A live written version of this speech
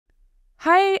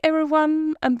Hi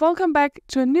everyone, and welcome back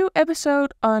to a new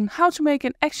episode on how to make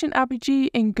an action RPG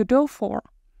in Godot 4.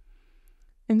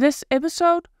 In this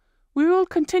episode, we will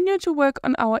continue to work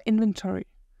on our inventory.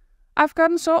 I've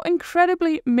gotten so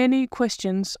incredibly many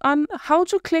questions on how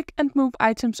to click and move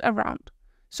items around,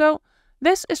 so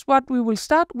this is what we will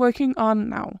start working on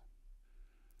now.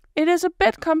 It is a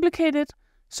bit complicated,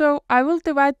 so I will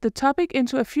divide the topic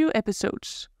into a few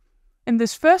episodes. In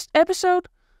this first episode,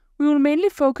 we will mainly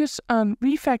focus on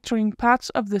refactoring parts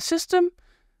of the system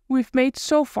we've made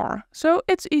so far, so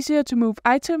it's easier to move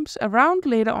items around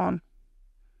later on.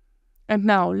 And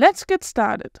now let's get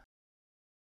started.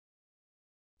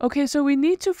 Okay, so we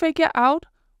need to figure out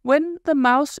when the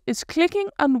mouse is clicking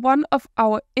on one of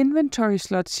our inventory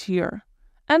slots here.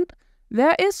 And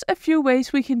there is a few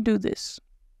ways we can do this.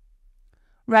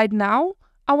 Right now,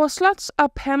 our slots are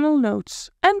panel nodes,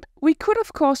 and we could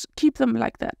of course keep them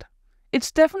like that. It's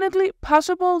definitely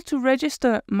possible to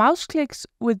register mouse clicks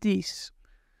with these.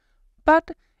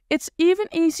 But it's even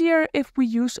easier if we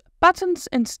use buttons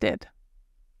instead.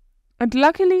 And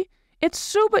luckily, it's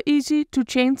super easy to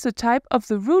change the type of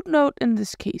the root node in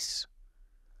this case.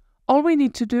 All we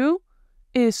need to do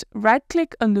is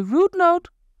right-click on the root node,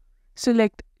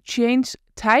 select Change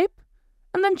Type,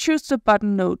 and then choose the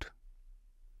button node.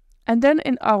 And then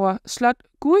in our slot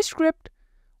GUI script,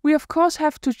 we of course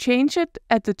have to change it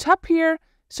at the top here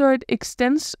so it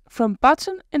extends from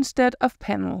button instead of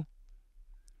panel.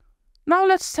 Now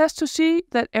let's test to see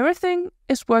that everything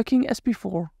is working as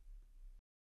before.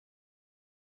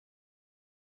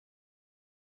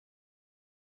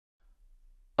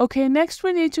 Okay, next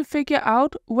we need to figure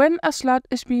out when a slot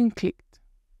is being clicked.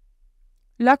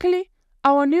 Luckily,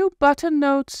 our new button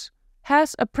nodes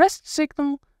has a pressed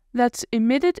signal that's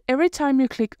emitted every time you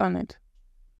click on it.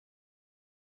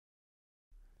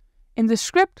 In the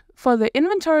script for the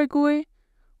inventory GUI,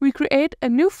 we create a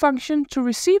new function to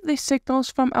receive these signals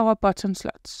from our button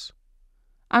slots.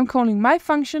 I'm calling my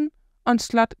function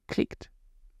onSlotClicked.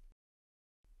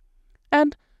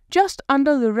 And just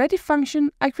under the ready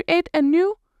function, I create a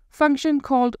new function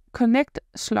called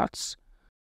connectSlots,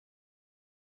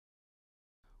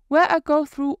 where I go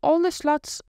through all the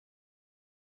slots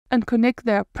and connect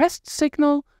their pressed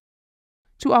signal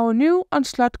to our new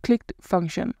onSlotClicked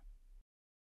function.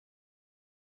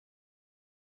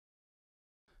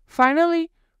 Finally,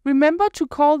 remember to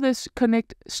call this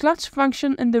connectSlots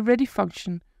function in the ready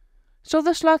function, so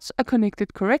the slots are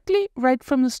connected correctly right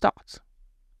from the start.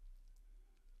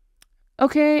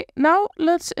 Okay, now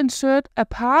let's insert a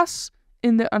pass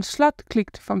in the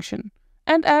onSlotClicked function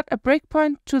and add a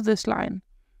breakpoint to this line.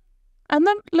 And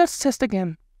then let's test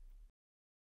again.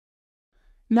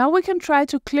 Now we can try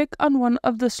to click on one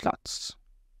of the slots.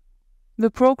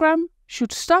 The program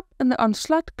should stop in the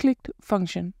onSlotClicked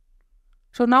function.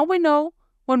 So now we know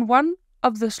when one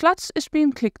of the slots is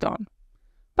being clicked on,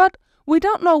 but we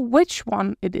don't know which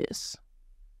one it is.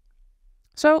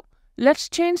 So let's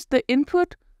change the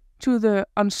input to the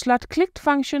onSlotClicked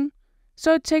function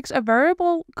so it takes a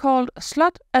variable called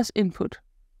slot as input.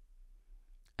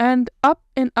 And up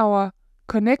in our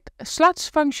connectSlots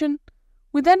function,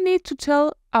 we then need to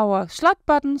tell our slot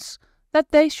buttons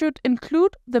that they should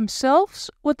include themselves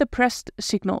with the pressed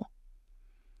signal.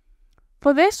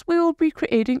 For this, we will be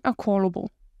creating a callable.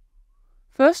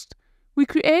 First, we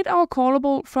create our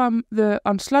callable from the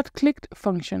onSlotClicked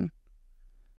function.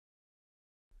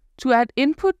 To add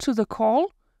input to the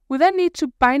call, we then need to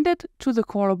bind it to the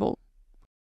callable.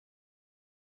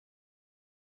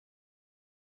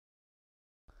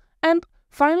 And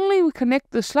finally, we connect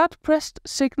the slot pressed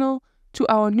signal to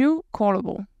our new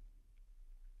callable.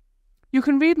 You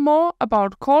can read more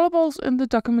about callables in the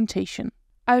documentation.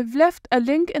 I've left a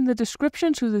link in the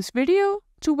description to this video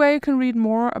to where you can read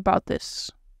more about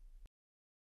this.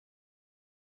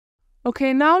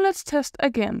 Okay, now let's test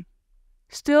again,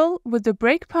 still with the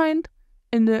breakpoint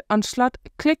in the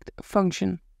onSlotClicked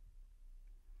function.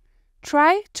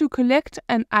 Try to collect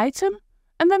an item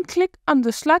and then click on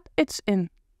the slot it's in.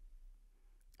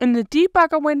 In the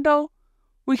debugger window,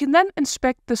 we can then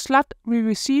inspect the slot we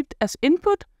received as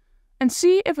input and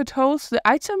see if it holds the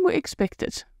item we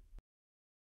expected.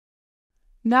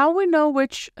 Now we know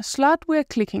which slot we are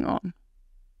clicking on.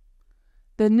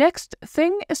 The next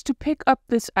thing is to pick up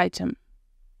this item.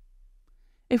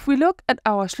 If we look at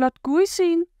our slot GUI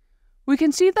scene, we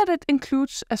can see that it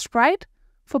includes a sprite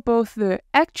for both the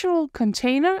actual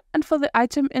container and for the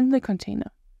item in the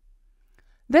container.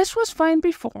 This was fine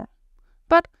before,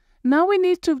 but now we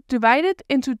need to divide it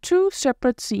into two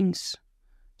separate scenes,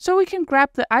 so we can grab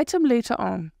the item later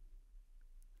on.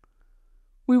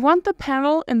 We want the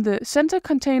panel in the center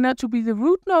container to be the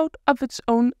root node of its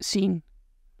own scene,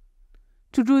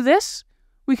 To do this,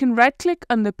 we can right-click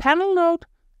on the panel node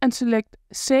and select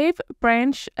Save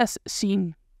Branch as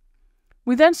Scene.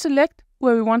 We then select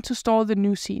where we want to store the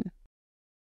new scene.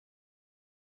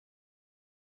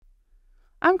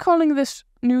 I'm calling this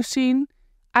new scene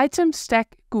Item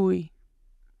Stack GUI.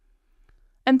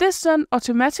 And this then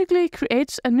automatically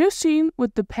creates a new scene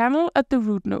with the panel at the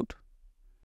root node.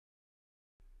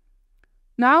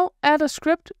 Now add a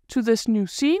script to this new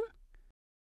scene.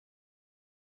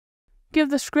 Give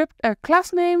the script a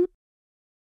class name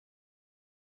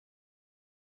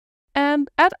and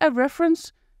add a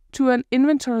reference to an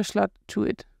inventory slot to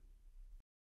it.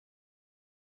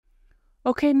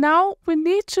 Okay, now we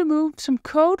need to move some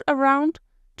code around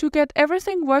to get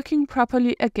everything working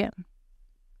properly again.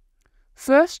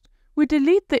 First, we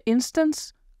delete the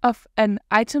instance of an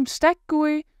item stack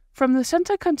GUI from the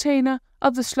center container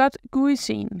of the slot GUI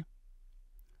scene.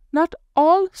 Not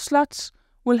all slots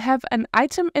will have an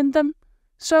item in them,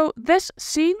 so this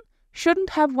scene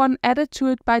shouldn't have one added to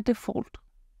it by default.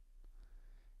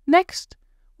 Next,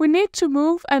 we need to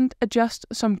move and adjust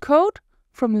some code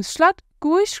from the slot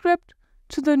GUI script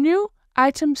to the new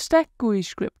item stack GUI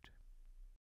script.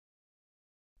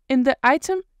 In the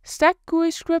item stack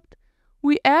GUI script,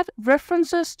 we add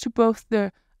references to both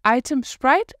the item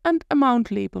sprite and amount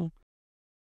label.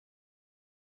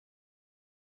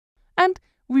 And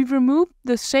we remove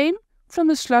the same from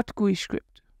the slot GUI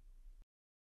script.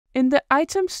 In the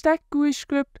item stack GUI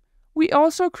script, we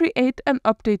also create an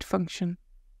update function.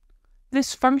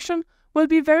 This function will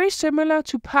be very similar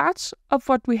to parts of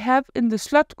what we have in the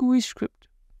slot GUI script.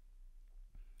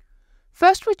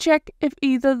 First, we check if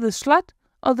either the slot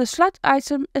or the slot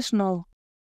item is null,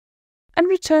 and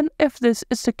return if this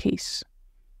is the case.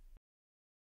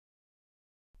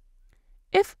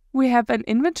 If we have an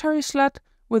inventory slot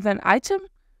with an item,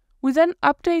 we then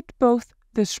update both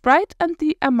the sprite and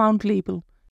the amount label,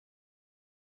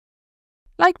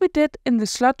 like we did in the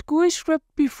slot GUI script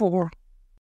before.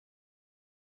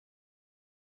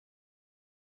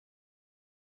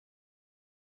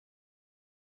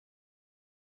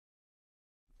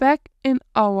 Back in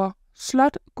our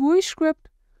slot GUI script,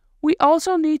 we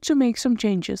also need to make some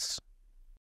changes.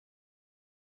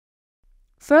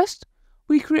 First,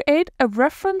 we create a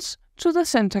reference to the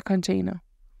center container.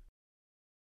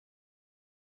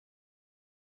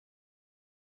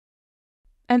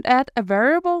 And add a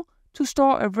variable to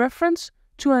store a reference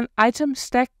to an item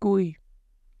stack GUI.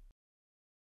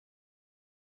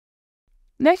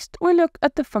 Next, we look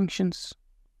at the functions.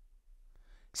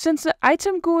 Since the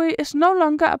item GUI is no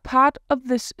longer a part of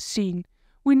this scene,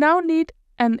 we now need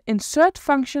an insert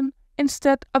function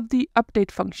instead of the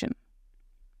update function.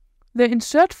 The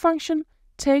insert function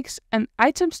takes an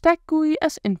item stack GUI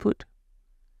as input.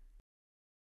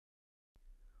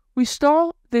 We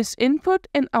store this input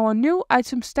in our new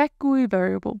item stack GUI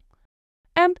variable.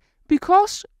 And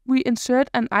because we insert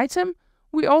an item,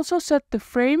 we also set the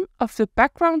frame of the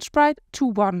background sprite to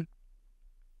 1.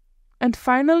 And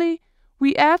finally,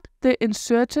 we add the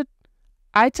inserted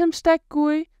item stack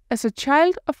GUI as a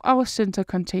child of our center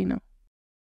container.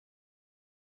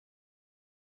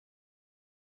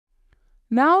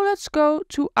 Now let's go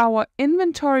to our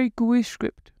inventory GUI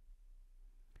script.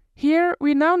 Here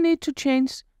we now need to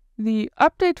change the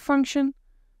update function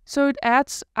so it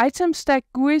adds item stack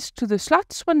GUIs to the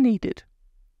slots when needed.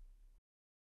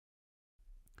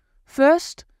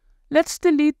 First, let's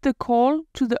delete the call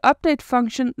to the update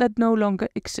function that no longer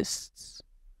exists.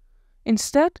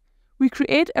 Instead, we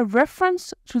create a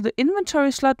reference to the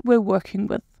inventory slot we're working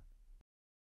with.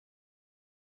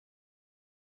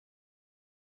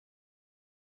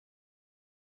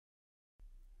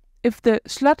 If the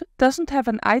slot doesn't have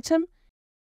an item,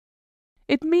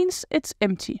 it means it's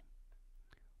empty.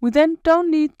 We then don't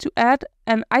need to add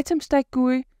an item stack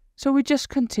GUI, so we just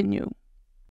continue.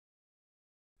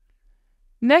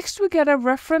 Next, we get a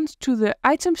reference to the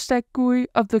item stack GUI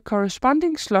of the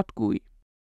corresponding slot GUI.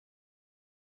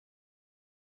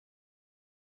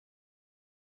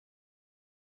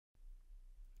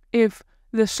 If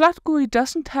the slot GUI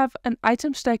doesn't have an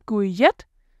item stack GUI yet,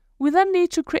 we then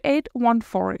need to create one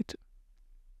for it.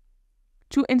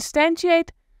 To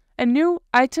instantiate a new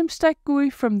item stack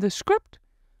GUI from the script,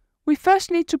 we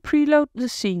first need to preload the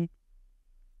scene.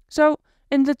 So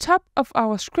in the top of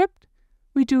our script,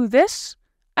 we do this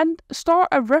and store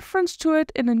a reference to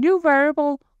it in a new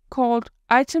variable called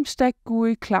item stack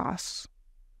GUI class.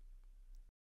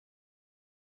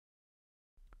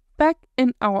 Back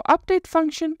in our update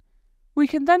function, we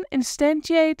can then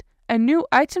instantiate a new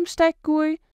item stack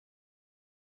GUI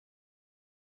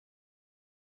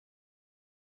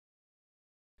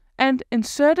and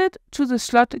insert it to the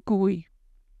slot GUI.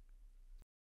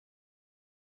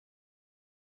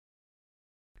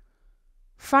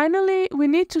 Finally, we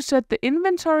need to set the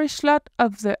inventory slot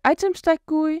of the item stack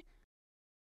GUI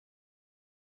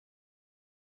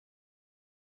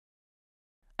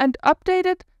and update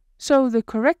it so the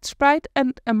correct sprite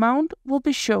and amount will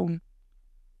be shown.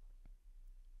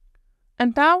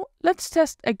 And now let's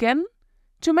test again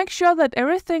to make sure that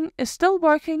everything is still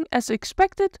working as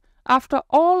expected after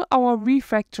all our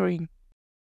refactoring.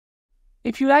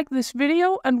 If you like this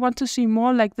video and want to see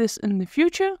more like this in the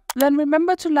future, then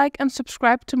remember to like and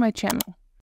subscribe to my channel.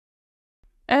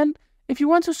 And if you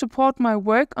want to support my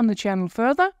work on the channel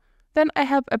further, then I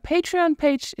have a Patreon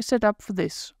page set up for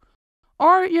this.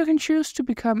 Or you can choose to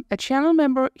become a channel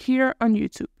member here on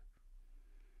YouTube.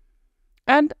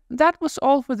 And that was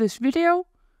all for this video.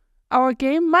 Our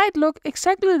game might look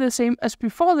exactly the same as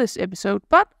before this episode,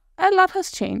 but a lot has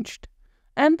changed.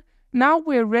 And now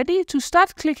we're ready to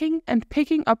start clicking and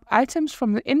picking up items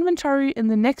from the inventory in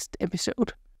the next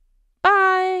episode.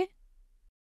 Bye!